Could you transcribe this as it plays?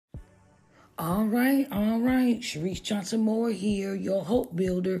All right. Sharice Johnson Moore here, your hope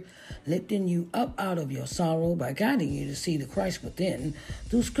builder, lifting you up out of your sorrow by guiding you to see the Christ within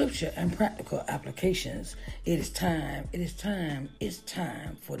through scripture and practical applications. It's time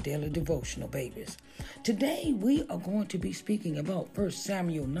for daily devotional, babies. Today we are going to be speaking about 1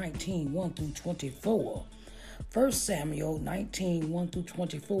 Samuel 19, 1 through 24. 1 Samuel 19, 1 through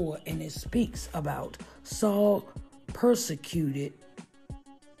 24, and it speaks about Saul persecuted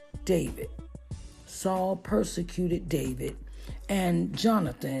David. Saul persecuted David and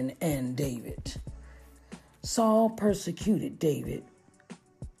Jonathan and David. Saul persecuted David,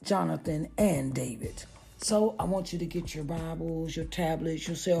 Jonathan and David. So I want you to get your Bibles, your tablets,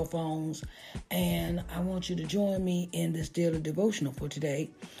 your cell phones, and I want you to join me in this daily devotional for today.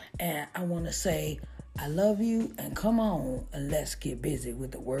 And I want to say, I love you, and come on and let's get busy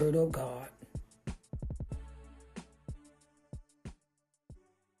with the Word of God.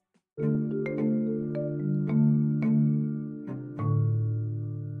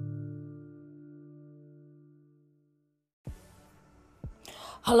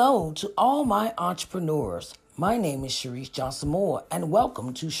 Hello to all my entrepreneurs. My name is Sharice Johnson Moore, and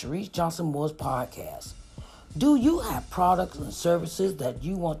welcome to Sharice Johnson Moore's podcast. Do you have products and services that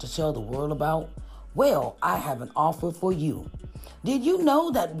you want to tell the world about? Well, I have an offer for you. Did you know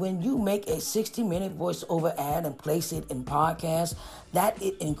that when you make a 60-minute voiceover ad and place it in podcasts, that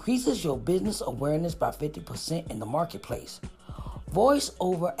it increases your business awareness by 50% in the marketplace?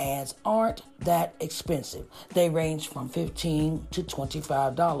 Voice-over ads aren't that expensive. They range from $15 to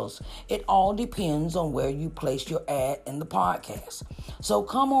 $25. It all depends on where you place your ad in the podcast. So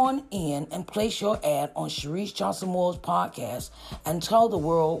come on in and place your ad on Sharice Johnson Moore's podcast and tell the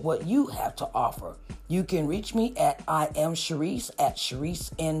world what you have to offer. You can reach me at IamSharice at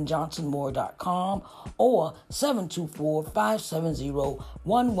ShariceNJohnsonMoore.com or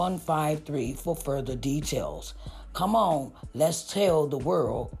 724-570-1153 for further details. Come on, let's tell the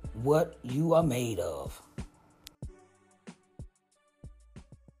world what you are made of.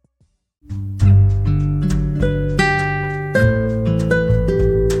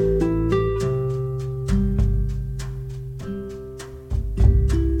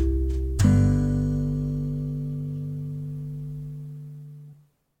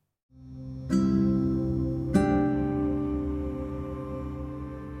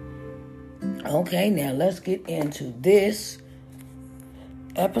 Okay, now let's get into this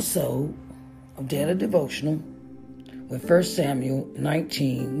episode of Daily Devotional with 1 Samuel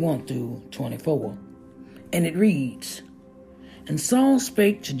 19, 1 through 24. And it reads, And Saul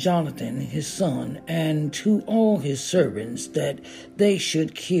spake to Jonathan his son and to all his servants that they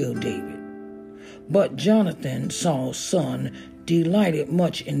should kill David. But Jonathan, Saul's son, delighted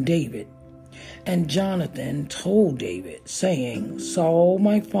much in David. And Jonathan told David, saying, Saul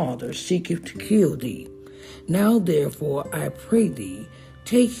my father seeketh to kill thee. Now therefore I pray thee,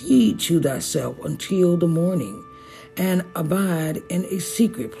 take heed to thyself until the morning, and abide in a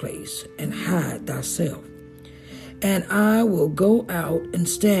secret place, and hide thyself. And I will go out and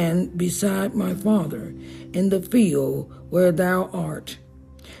stand beside my father in the field where thou art,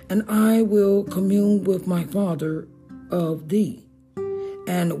 and I will commune with my father of thee.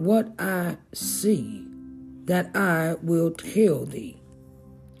 And what I see, that I will tell thee.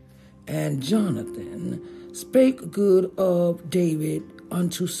 And Jonathan spake good of David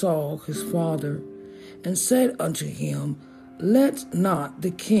unto Saul his father, and said unto him, Let not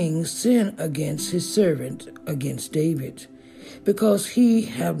the king sin against his servant, against David, because he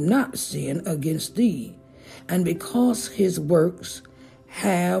have not sinned against thee, and because his works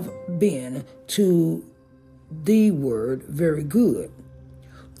have been to thee word very good.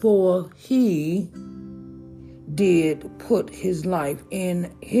 For he did put his life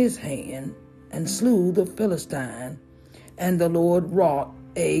in his hand and slew the Philistine, and the Lord wrought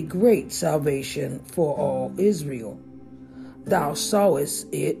a great salvation for all Israel. Thou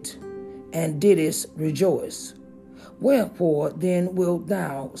sawest it and didst rejoice. Wherefore then wilt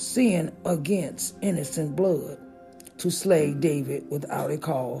thou sin against innocent blood to slay David without a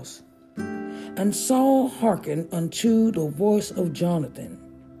cause? And Saul hearkened unto the voice of Jonathan.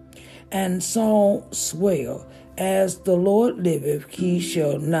 And Saul sware, As the Lord liveth, he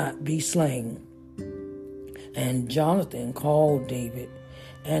shall not be slain. And Jonathan called David,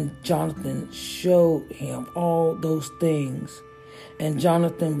 and Jonathan showed him all those things. And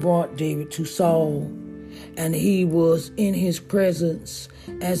Jonathan brought David to Saul, and he was in his presence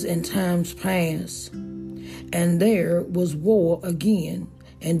as in times past. And there was war again,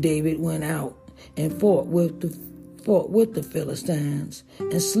 and David went out and fought with the Philistines,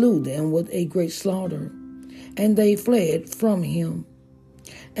 and slew them with a great slaughter, and they fled from him.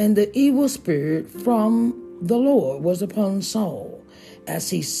 And the evil spirit from the Lord was upon Saul, as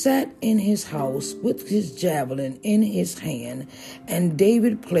he sat in his house with his javelin in his hand, and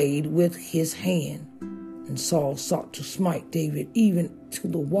David played with his hand. And Saul sought to smite David even to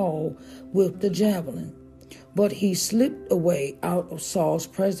the wall with the javelin. But he slipped away out of Saul's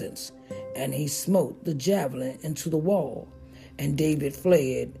presence, and he smote the javelin into the wall. And David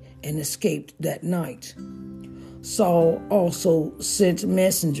fled and escaped that night. Saul also sent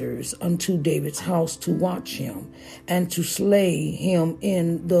messengers unto David's house to watch him and to slay him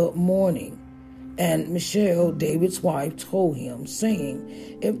in the morning. And Michal, David's wife, told him,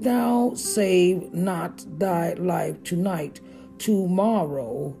 saying, If thou save not thy life tonight,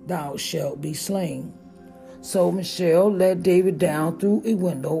 tomorrow thou shalt be slain. So Michal let David down through a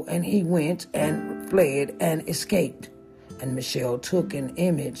window, and he went and fled and escaped. And Michal took an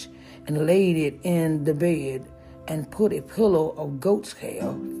image and laid it in the bed, and put a pillow of goat's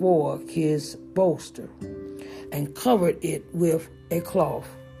hair for his bolster, and covered it with a cloth.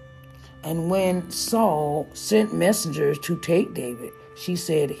 And when Saul sent messengers to take David, she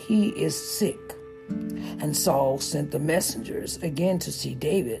said, He is sick. And Saul sent the messengers again to see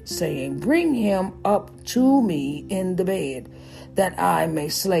David, saying, Bring him up to me in the bed, that I may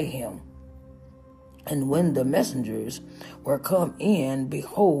slay him. And when the messengers were come in,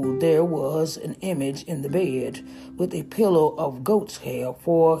 behold, there was an image in the bed, with a pillow of goat's hair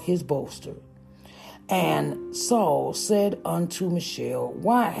for his bolster. And Saul said unto Michal,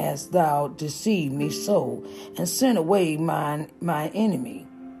 Why hast thou deceived me so, and sent away mine enemy,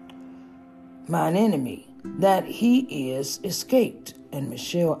 that he is escaped? And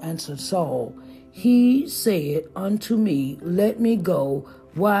Michal answered Saul, He said unto me, Let me go,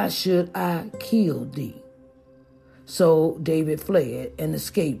 why should I kill thee? So David fled and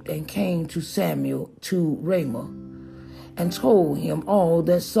escaped, and came to Samuel to Ramah, and told him all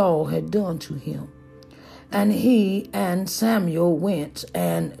that Saul had done to him. And he and Samuel went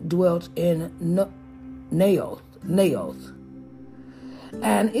and dwelt in Naioth.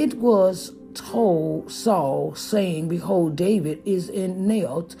 And it was told Saul, saying, Behold, David is in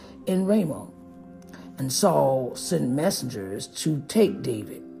Naioth in Ramah. And Saul sent messengers to take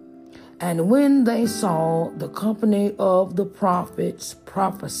David. And when they saw the company of the prophets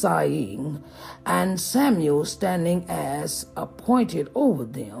prophesying, and Samuel standing as appointed over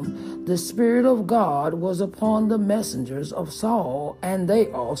them, the Spirit of God was upon the messengers of Saul, and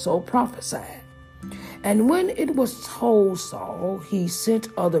they also prophesied. And when it was told Saul, he sent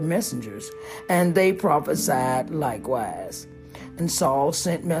other messengers, and they prophesied likewise. And Saul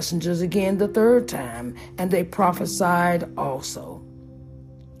sent messengers again the third time, and they prophesied also.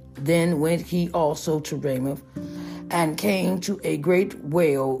 Then went he also to Ramoth, and came to a great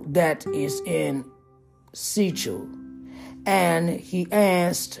well that is in Sichel. And he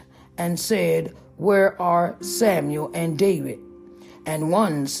asked and said, Where are Samuel and David? And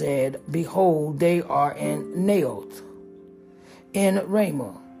one said, Behold, they are in Naioth, in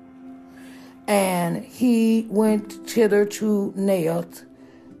Ramah. And he went thither to Naioth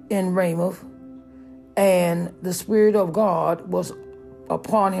in Ramoth, and the Spirit of God was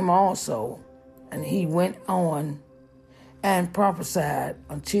upon him also. And he went on and prophesied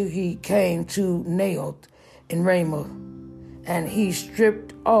until he came to Naioth in Ramah. And he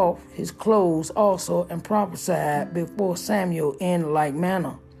stripped off his clothes also, and prophesied before Samuel in like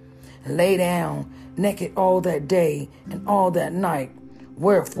manner, and lay down naked all that day and all that night.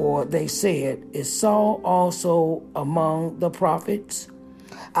 Wherefore they said, Is Saul also among the prophets?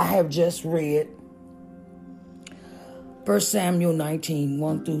 I have just read 1 Samuel 19,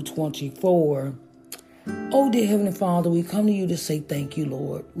 1 through 24. Oh, dear Heavenly Father, we come to you to say thank you,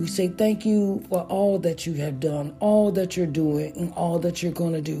 Lord. We say thank you for all that you have done, all that you're doing, and all that you're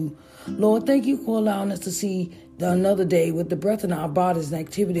going to do. Lord, thank you for allowing us to see another day with the breath in our bodies and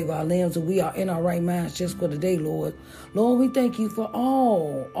activity of our limbs, and we are in our right minds just for the day, Lord. Lord, we thank you for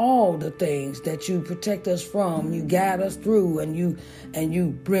all the things that you protect us from, you guide us through, and you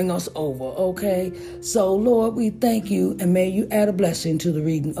bring us over, okay? So, Lord, we thank you, and may you add a blessing to the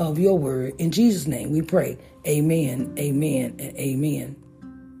reading of your word. In Jesus' name we pray. Amen, amen, and amen.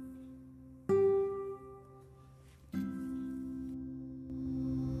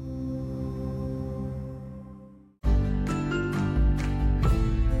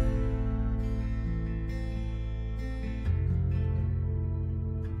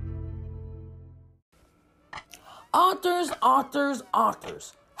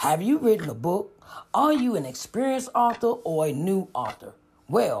 Authors. Have you written a book? Are you an experienced author or a new author?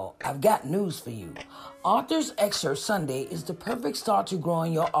 Well, I've got news for you. Authors Excerpt Sunday is the perfect start to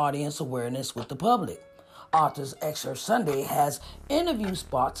growing your audience awareness with the public. Authors Excerpt Sunday has interview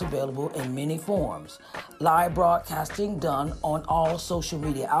spots available in many forms. Live broadcasting done on all social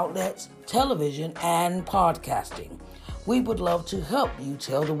media outlets, television, and podcasting. We would love to help you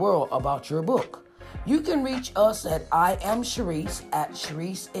tell the world about your book. You can reach us at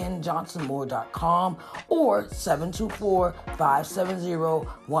IamSharice@ShariceNJohnsonMoore.com or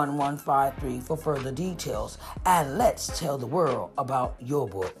 724-570-1153 for further details. And let's tell the world about your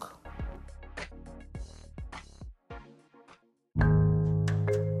book.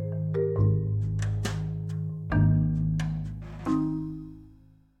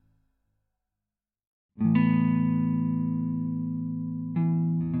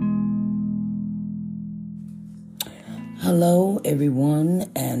 Hello,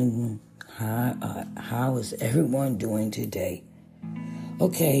 everyone, and how is everyone doing today?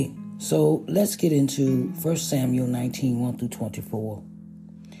 Okay, so let's get into 1 Samuel 19, 1 through 24.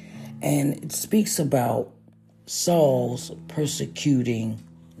 And it speaks about Saul's persecuting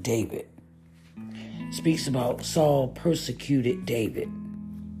David. It speaks about Saul persecuted David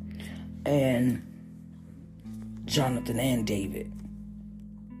and Jonathan and David.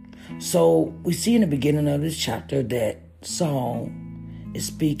 So we see in the beginning of this chapter that Saul is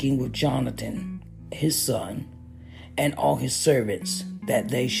speaking with Jonathan, his son, and all his servants that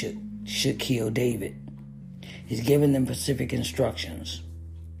they should kill David. He's giving them specific instructions.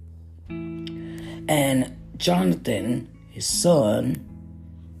 And Jonathan, his son,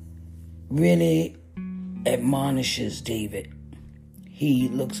 really admonishes David. He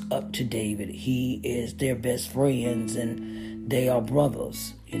looks up to David. He is their best friends and they are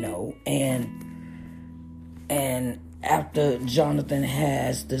brothers, and after Jonathan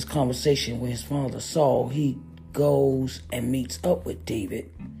has this conversation with his father Saul, he goes and meets up with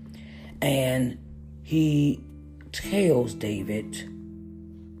David, and he tells David,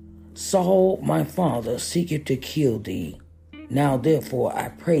 Saul, my father, seeketh to kill thee. Now therefore, I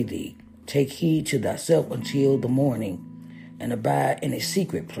pray thee, take heed to thyself until the morning, and abide in a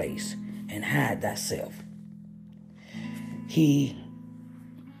secret place, and hide thyself. He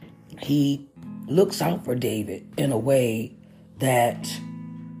looks out for David in a way that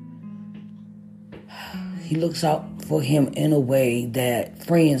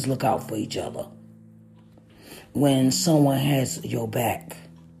friends look out for each other. When someone has your back,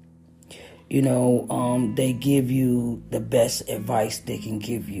 they give you the best advice they can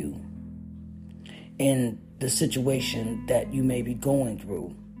give you in the situation that you may be going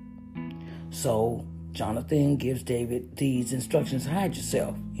through. So Jonathan gives David these instructions: hide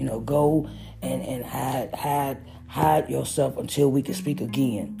yourself, go and hide yourself until we can speak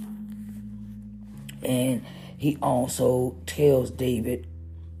again. And he also tells David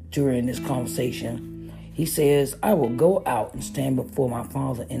during this conversation, he says, I will go out and stand before my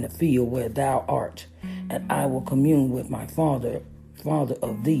father in the field where thou art, and I will commune with my father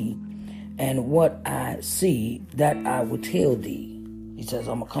of thee, and what I see, that I will tell thee. He says,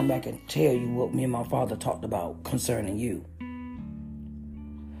 I'm going to come back and tell you what me and my father talked about concerning you.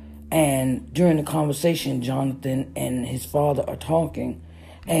 And during the conversation, Jonathan and his father are talking,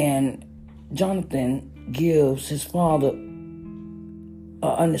 and Jonathan gives his father an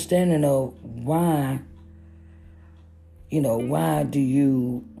understanding of why do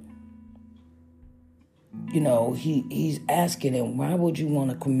you, he's asking him, why would you want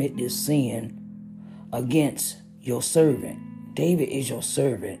to commit this sin against your servant? David is your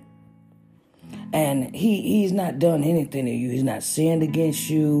servant. And he's not done anything to you. He's not sinned against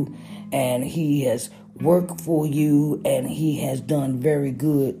you. And he has worked for you. And he has done very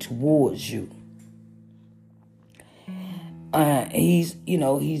good towards you. He's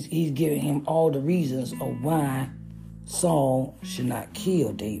giving him all the reasons of why Saul should not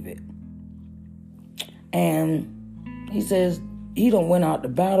kill David. And he says, he done went out to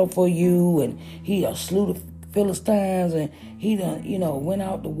battle for you, and he slew the Philistines, and he done, went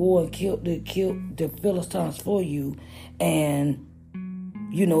out to war and killed the Philistines for you. And,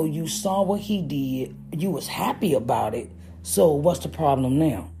 you saw what he did. You was happy about it. So what's the problem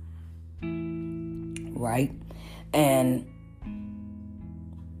now? Right? And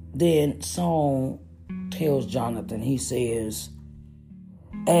then Saul tells Jonathan, he says,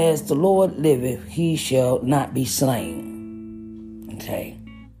 as the Lord liveth, he shall not be slain. Okay.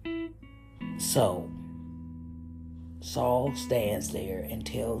 So Saul stands there and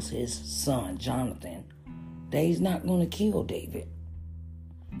tells his son, Jonathan, that he's not going to kill David.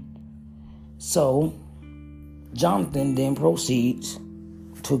 So Jonathan then proceeds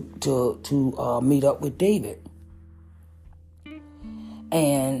to meet up with David.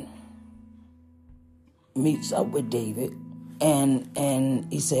 And meets up with David, And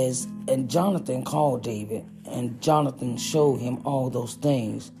he says, and Jonathan called David, and Jonathan showed him all those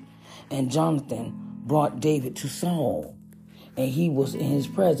things. And Jonathan brought David to Saul, and he was in his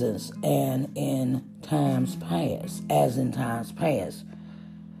presence, and in times past, as in times past.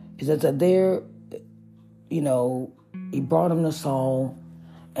 He says that there, he brought him to Saul,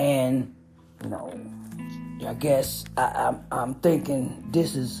 and, I guess I'm thinking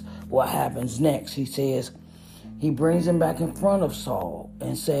this is what happens next. He says, he brings him back in front of Saul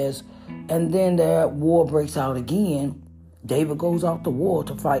and says, and then the war breaks out again. David goes out to war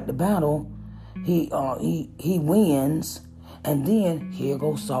to fight the battle. He wins, and then here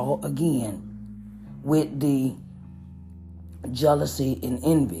goes Saul again with the jealousy and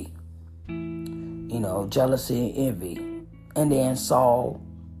envy. Jealousy and envy. And then Saul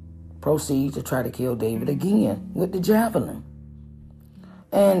proceeds to try to kill David again with the javelin.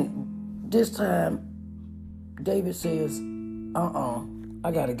 And this time, David says,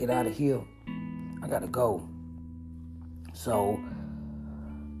 I got to get out of here. I got to go. So,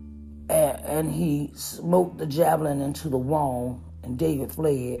 and he smote the javelin into the wall, and David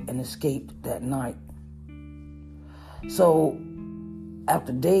fled and escaped that night. So,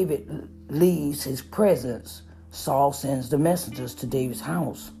 after David leaves his presence, Saul sends the messengers to David's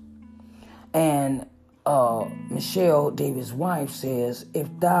house. And Michal, David's wife, says, if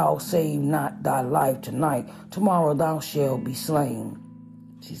thou save not thy life tonight, tomorrow thou shalt be slain.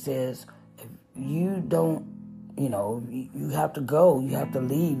 She says, if you don't, you have to go, you have to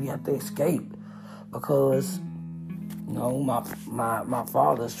leave, you have to escape, because, my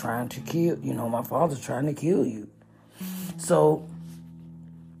father's trying to kill, my father's trying to kill you. So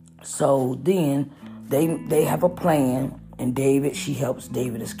then they have a plan. And she helps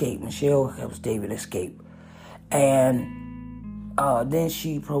David escape. Michal helps David escape. And then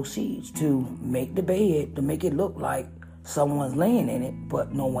she proceeds to make the bed to make it look like someone's laying in it,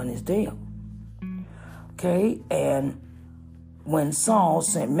 but no one is there. Okay? And when Saul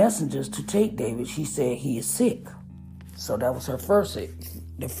sent messengers to take David, she said he is sick. So that was her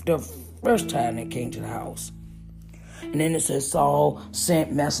the first time they came to the house. And then it says Saul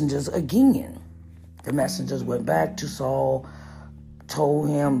sent messengers again. The messengers went back to Saul, told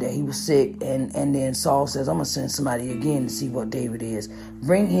him that he was sick, and then Saul says, I'm going to send somebody again to see what David is.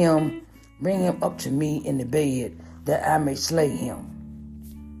 Bring him up to me in the bed that I may slay him.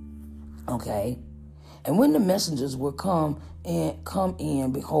 Okay? And when the messengers were come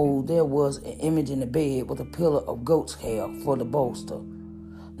in, behold, there was an image in the bed with a pillar of goat's hair for the bolster.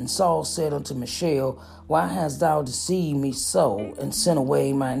 And Saul said unto Michal, why hast thou deceived me so, and sent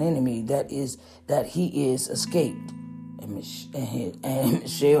away mine enemy that he is escaped? And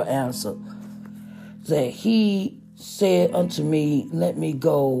Michal answered, that he said unto me, let me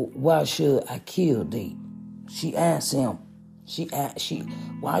go, why should I kill thee? She asked him,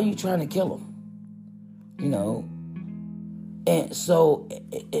 why are you trying to kill him? And so,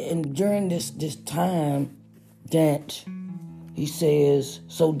 and during this time that he says,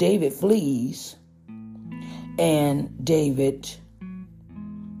 so David flees, and David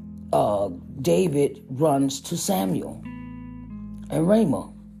runs to Samuel and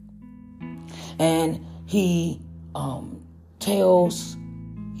Ramah, and David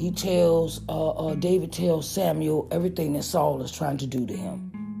tells Samuel everything that Saul is trying to do to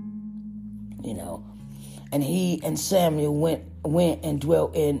him, and he and Samuel went and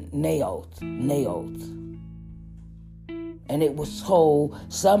dwelt in Naoth. And it was told,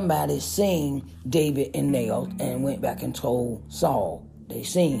 somebody seen David in Naoth, and went back and told Saul they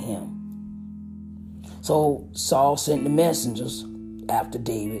seen him. So Saul sent the messengers after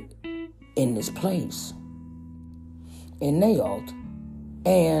David in this place, in Naoth.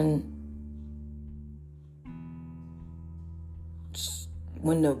 And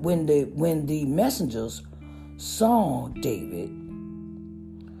when the messengers saw David,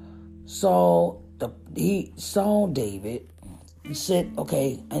 he said,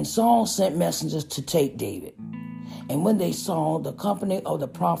 okay, and Saul sent messengers to take David. And when they saw the company of the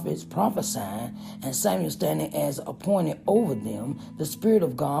prophets prophesying, and Samuel standing as appointed over them, the Spirit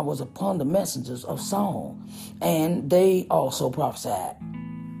of God was upon the messengers of Saul, and they also prophesied.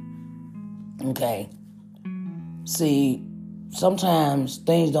 Okay. See, sometimes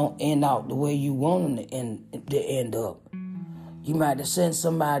things don't end out the way you want them to end up. You might have sent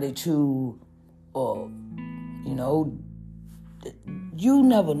somebody to, you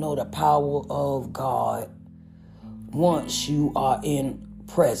never know the power of God once you are in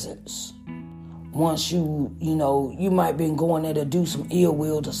presence. Once you might be going there to do some ill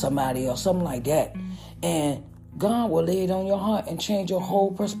will to somebody or something like that. And God will lay it on your heart and change your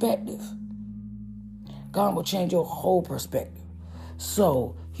whole perspective. God will change your whole perspective.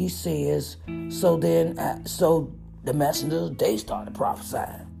 So he says, so the messengers, they started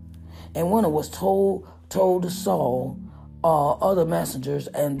prophesying. And when it was told to Saul, other messengers,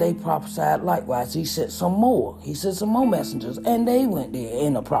 and they prophesied likewise. He sent some more messengers, and they went there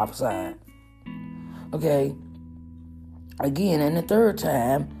and prophesying. Okay. Again, and the third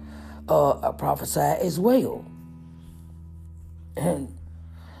time, I prophesied as well. And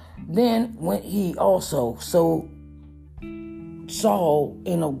then when he also, so Saul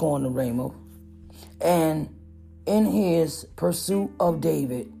ended up going to Ramah, and in his pursuit of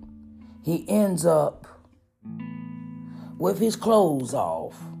David, he ends up with his clothes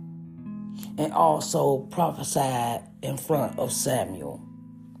off, and also prophesied in front of Samuel.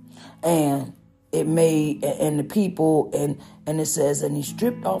 And it made, and the people, and it says, and he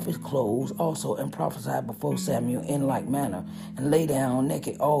stripped off his clothes also and prophesied before Samuel in like manner, and lay down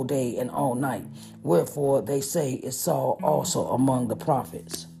naked all day and all night. Wherefore they say is Saul also among the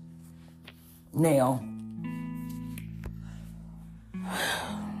prophets. Now,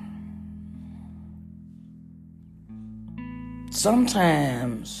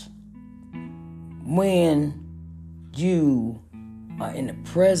 sometimes when you are in the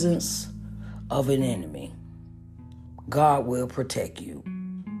presence of an enemy, God will protect you.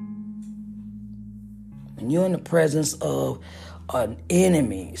 When you're in the presence of an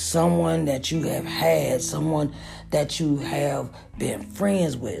enemy, someone that you have had, someone that you have been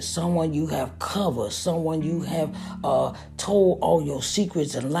friends with, someone you have covered, someone you have told all your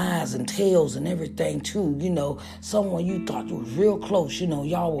secrets and lies and tales and everything to, someone you thought was real close,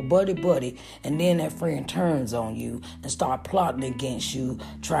 y'all were buddy, and then that friend turns on you and start plotting against you,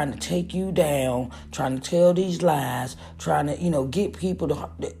 trying to take you down, trying to tell these lies, trying to, get people to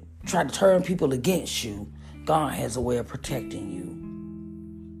try to turn people against you. God has a way of protecting you.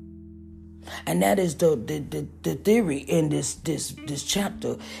 And that is the theory in this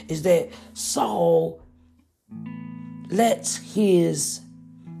chapter, is that Saul lets his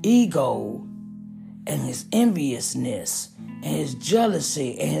ego and his enviousness and his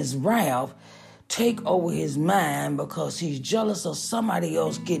jealousy and his wrath take over his mind because he's jealous of somebody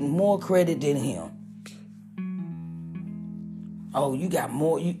else getting more credit than him. Oh, you got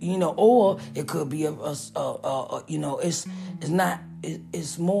more, or it could be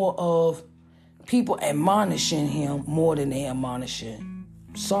it's more of people admonishing him more than they admonishing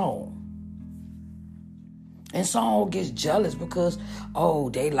Saul. And Saul gets jealous because,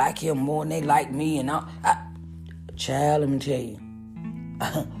 they like him more than they like me. And child, let me tell you,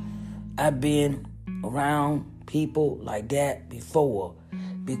 I've been around people like that before,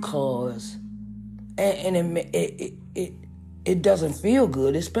 because, it doesn't feel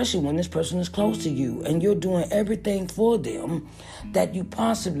good, especially when this person is close to you and you're doing everything for them that you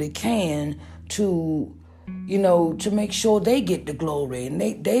possibly can to make sure they get the glory and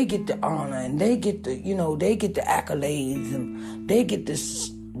they get the honor and they get the, they get the accolades and they get this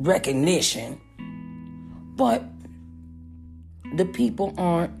recognition. But the people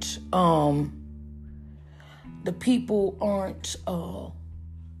aren't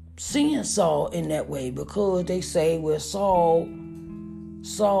seeing Saul in that way, because they say, well, Saul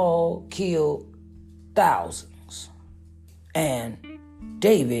killed thousands and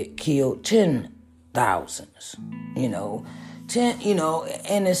David killed 10,000s,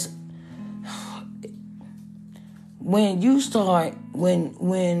 and it's when you start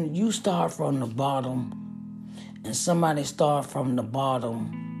from the bottom and somebody start from the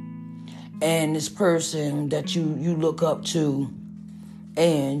bottom, and this person that you look up to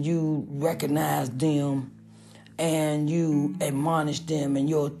and you recognize them and you admonish them and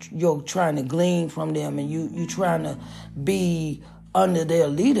you're trying to glean from them and you trying to be under their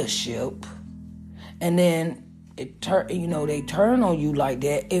leadership, and then they turn on you like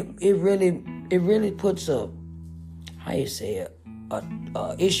that, it really puts a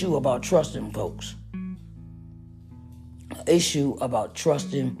issue about trusting folks, an issue about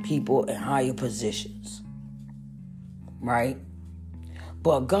trusting people in higher positions, right?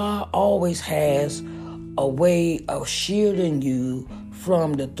 But God always has a way of shielding you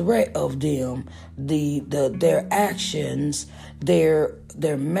from the threat of them, their actions, their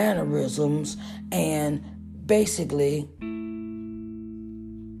mannerisms, and basically,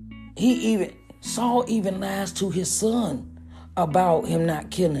 Saul even lies to his son about him not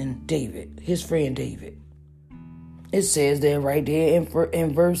killing David, his friend David. It says there right there in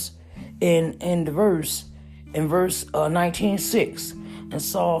verse 19:6. And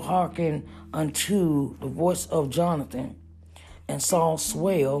Saul hearkened unto the voice of Jonathan. And Saul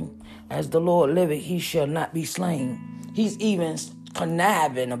sware, as the Lord liveth, he shall not be slain. He's even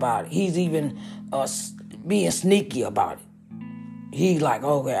conniving about it. He's even being sneaky about it. he's like,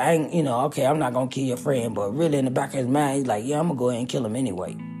 okay, I'm not going to kill your friend. But really in the back of his mind, he's like, yeah, I'm going to go ahead and kill him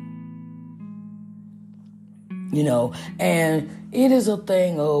anyway. And it is a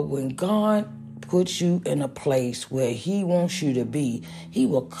thing of when God puts you in a place where he wants you to be, he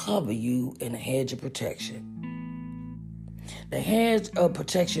will cover you in a hedge of protection. The hedge of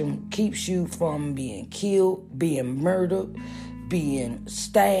protection keeps you from being killed, being murdered, being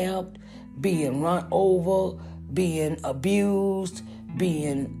stabbed, being run over, being abused,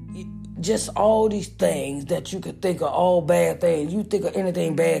 being just all these things that you could think are all bad things. You think of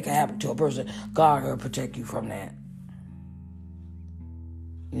anything bad can happen to a person, God will protect you from that.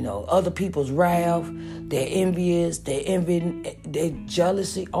 Other people's wrath, their envious, their envy, their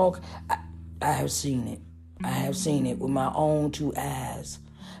jealousy, all I have seen it. I have seen it with my own two eyes.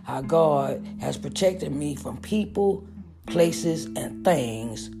 How God has protected me from people, places, and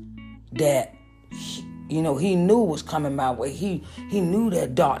things that he knew was coming my way. He knew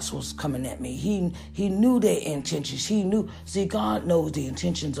that darts was coming at me. He knew their intentions. He knew. See, God knows the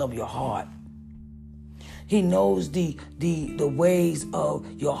intentions of your heart. He knows the ways of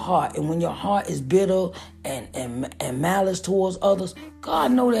your heart. And when your heart is bitter and malice towards others,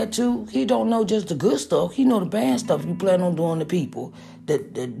 God know that too. He don't know just the good stuff. He know the bad stuff you plan on doing to people.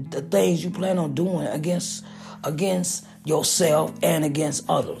 The things you plan on doing against yourself and against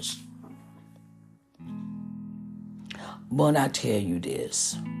others. But I tell you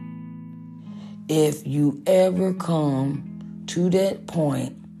this. If you ever come to that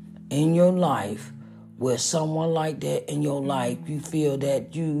point in your life where someone like that in your life, you feel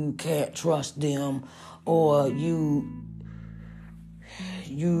that you can't trust them, or you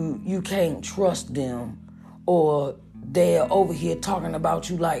can't trust them, or they're over here talking about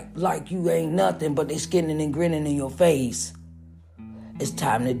you like you ain't nothing, but they skinning and grinning in your face, it's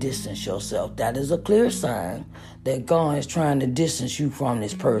time to distance yourself. That is a clear sign that God is trying to distance you from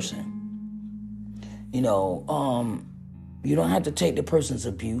this person. You don't have to take the person's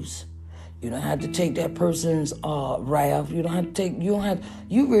abuse. You don't have to take that person's wrath. You ain't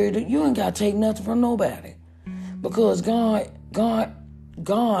got to take nothing from nobody. Because God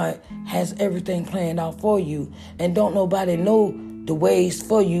has everything planned out for you, and don't nobody know the ways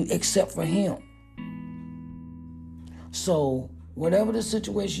for you except for him. So whatever the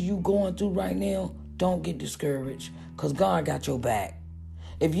situation you going through right now, don't get discouraged, because God got your back.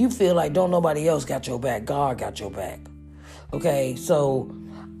 If you feel like don't nobody else got your back, God got your back. Okay, so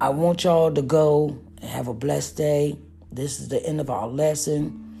I want y'all to go and have a blessed day. This is the end of our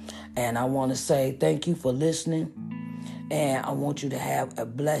lesson. And I want to say thank you for listening. And I want you to have a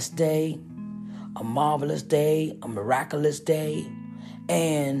blessed day, a marvelous day, a miraculous day.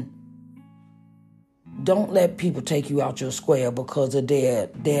 And don't let people take you out your square because of their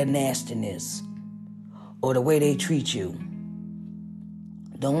nastiness or the way they treat you.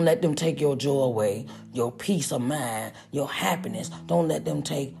 Don't let them take your joy away, your peace of mind, your happiness. Don't let them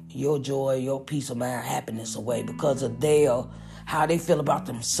take your joy, your peace of mind, happiness away because of how they feel about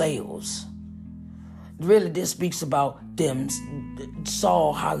themselves. Really, this speaks about them,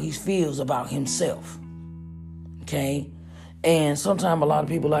 Saul, how he feels about himself. Okay? And sometimes a lot of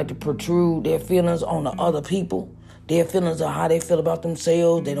people like to protrude their feelings on the other people. Their feelings are how they feel about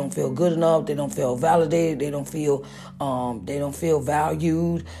themselves. They don't feel good enough. They don't feel validated. They don't feel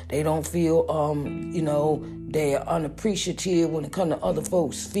valued. They don't feel, they're unappreciative when it comes to other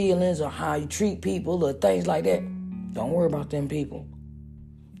folks' feelings or how you treat people or things like that. Don't worry about them people.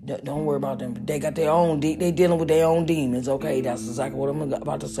 Don't worry about them. They got their own, they dealing with their own demons, okay? That's exactly what I'm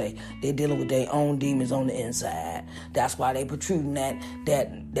about to say. They dealing with their own demons on the inside. That's why they protruding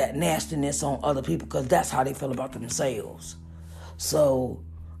that nastiness on other people, because that's how they feel about themselves. So,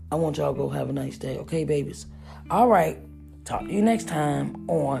 I want y'all to go have a nice day, okay, babies? All right. Talk to you next time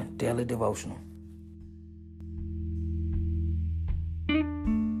on Daily Devotional.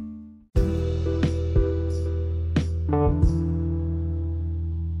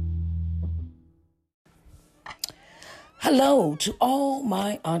 Hello to all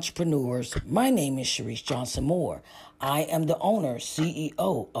my entrepreneurs. My name is Sharice Johnson Moore. I am the owner,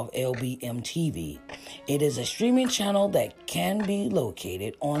 CEO of LBM TV. It is a streaming channel that can be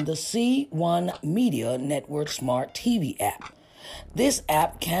located on the C1 Media Network Smart TV app. This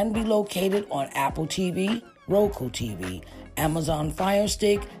app can be located on Apple TV, Roku TV, Amazon Fire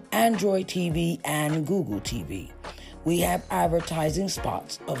Stick, Android TV, and Google TV. We have advertising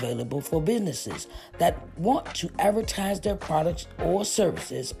spots available for businesses that want to advertise their products or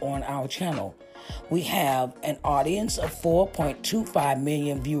services on our channel. We have an audience of 4.25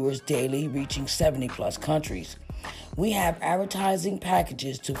 million viewers daily, reaching 70 plus countries. We have advertising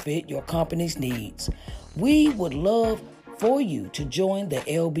packages to fit your company's needs. We would love for you to join the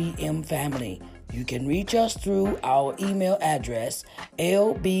LBM family. You can reach us through our email address,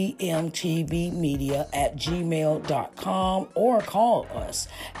 lbmtvmedia@gmail.com, or call us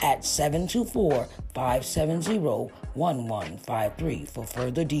at 724-570-1153 for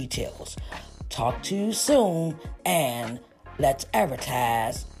further details. Talk to you soon, and let's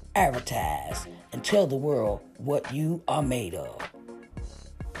advertise, and tell the world what you are made of.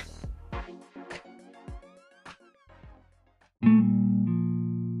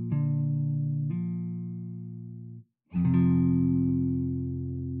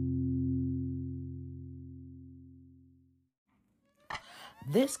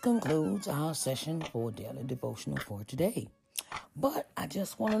 This concludes our session for Daily Devotional for today. But I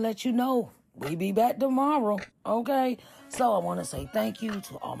just want to let you know, we'll be back tomorrow, okay? So I want to say thank you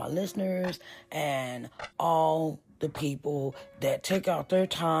to all my listeners and all the people that take out their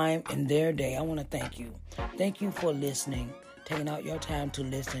time in their day. I want to thank you. Thank you for listening, taking out your time to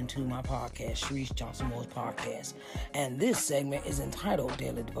listen to my podcast, Sharice Johnson Moore's podcast. And this segment is entitled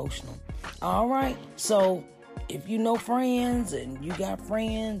Daily Devotional. All right, so if you know friends and you got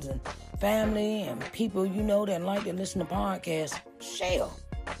friends and family and people you know that like to listen to podcasts, share.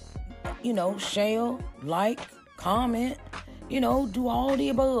 Share, like, comment, do all the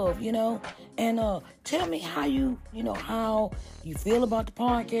above, and tell me how you feel about the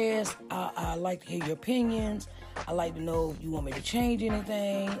podcast. I like to hear your opinions. I like to know if you want me to change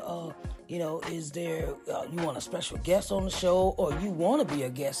anything. Is there you want a special guest on the show, or you want to be a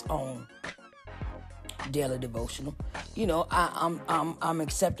guest on Daily Devotional? I'm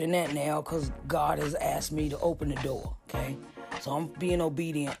accepting that now because God has asked me to open the door. Okay, so I'm being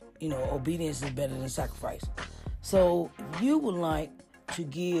obedient. Obedience is better than sacrifice. So if you would like to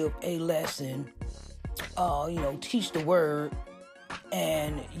give a lesson, teach the word,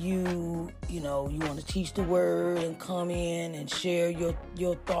 and you want to teach the word and come in and share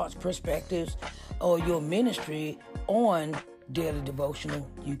your thoughts, perspectives, or your ministry on Daily Devotional,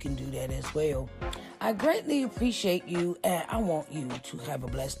 you can do that as well. I greatly appreciate you, and I want you to have a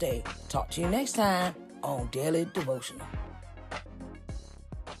blessed day. Talk to you next time on Daily Devotional.